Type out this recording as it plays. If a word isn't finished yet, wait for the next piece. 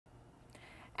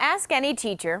Ask any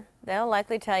teacher. They'll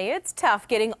likely tell you it's tough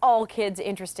getting all kids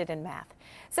interested in math.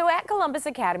 So at Columbus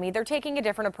Academy, they're taking a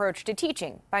different approach to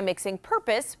teaching by mixing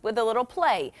purpose with a little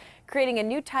play, creating a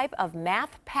new type of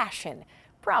math passion.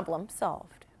 Problem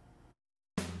solved.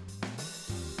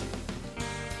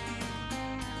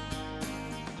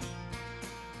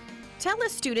 Tell a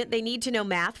student they need to know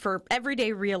math for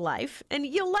everyday real life, and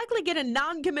you'll likely get a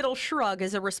non-committal shrug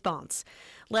as a response.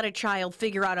 Let a child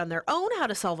figure out on their own how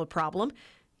to solve a problem.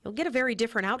 You'll get a very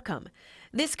different outcome.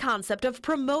 This concept of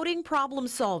promoting problem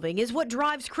solving is what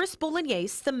drives Chris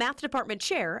Bolognese, the math department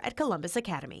chair at Columbus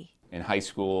Academy. In high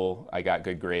school, I got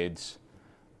good grades,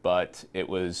 but it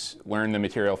was learn the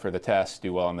material for the test,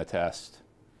 do well on the test,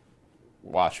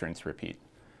 wash, rinse, repeat.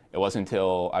 It wasn't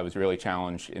until I was really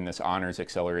challenged in this honors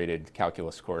accelerated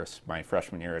calculus course my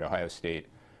freshman year at Ohio State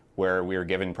where we were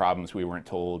given problems we weren't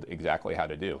told exactly how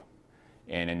to do.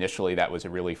 And initially that was a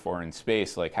really foreign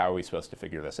space, like how are we supposed to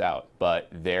figure this out? But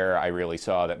there I really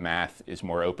saw that math is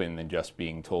more open than just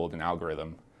being told an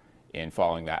algorithm. And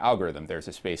following that algorithm, there's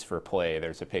a space for play,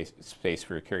 there's a space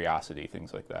for curiosity,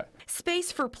 things like that.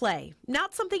 Space for play,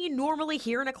 not something you normally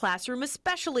hear in a classroom,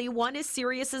 especially one as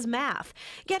serious as math.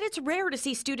 Yet it's rare to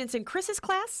see students in Chris's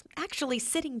class actually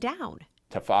sitting down.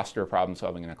 To foster problem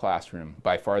solving in a classroom,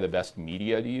 by far the best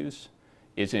media to use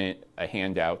isn't a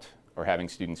handout or having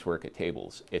students work at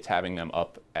tables. It's having them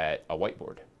up at a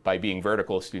whiteboard. By being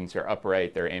vertical, students are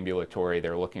upright, they're ambulatory,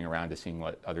 they're looking around to seeing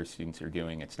what other students are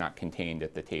doing. It's not contained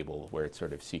at the table where it's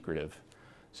sort of secretive.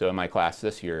 So in my class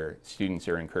this year, students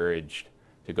are encouraged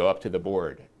to go up to the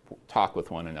board, talk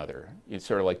with one another. It's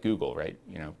sort of like Google, right?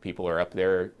 You know, people are up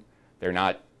there, they're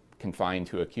not confined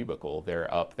to a cubicle.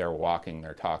 They're up, they're walking,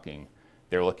 they're talking,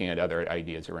 they're looking at other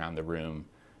ideas around the room.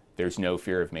 There's no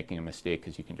fear of making a mistake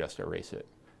because you can just erase it.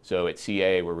 So at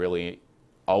CA, we're really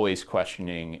always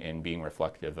questioning and being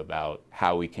reflective about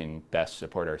how we can best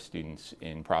support our students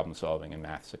in problem solving and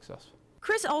math success.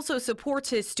 Chris also supports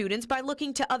his students by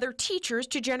looking to other teachers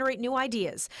to generate new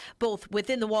ideas, both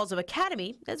within the walls of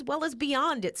Academy as well as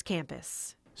beyond its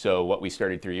campus. So what we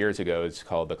started 3 years ago is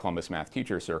called the Columbus Math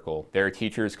Teacher Circle. There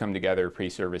teachers come together,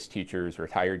 pre-service teachers,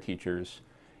 retired teachers,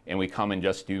 and we come and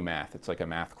just do math. It's like a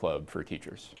math club for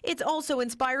teachers. It's also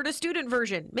inspired a student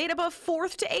version made up of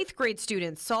 4th to 8th grade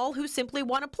students, all who simply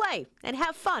want to play and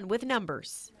have fun with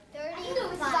numbers.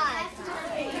 35.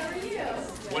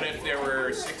 What if there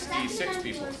were 66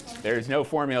 people? There's no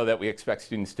formula that we expect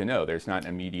students to know. There's not an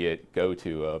immediate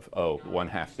go-to of, oh,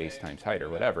 1/2 base times height or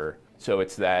whatever. So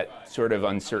it's that sort of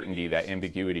uncertainty, that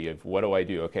ambiguity of what do I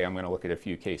do? Okay, I'm going to look at a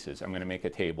few cases. I'm going to make a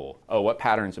table. Oh, what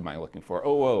patterns am I looking for?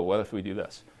 Oh, whoa, what if we do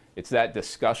this? It's that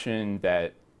discussion,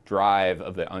 that drive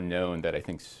of the unknown that I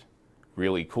think's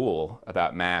really cool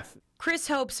about math. Chris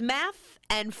hopes math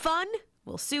and fun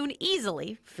will soon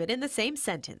easily fit in the same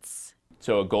sentence.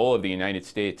 So a goal of the United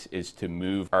States is to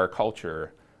move our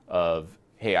culture of,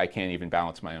 hey, I can't even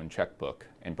balance my own checkbook,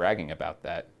 and bragging about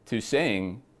that, to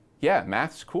saying, yeah,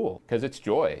 math's cool, because it's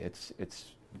joy. It's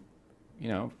you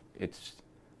know, it's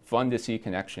fun to see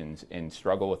connections and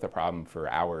struggle with a problem for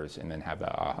hours and then have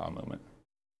that aha moment.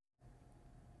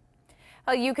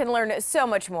 Well, you can learn so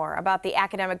much more about the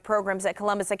academic programs at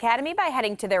Columbus Academy by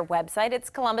heading to their website.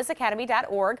 It's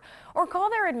columbusacademy.org, or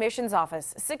call their admissions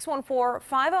office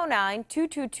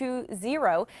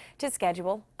 614-509-2220 to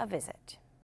schedule a visit.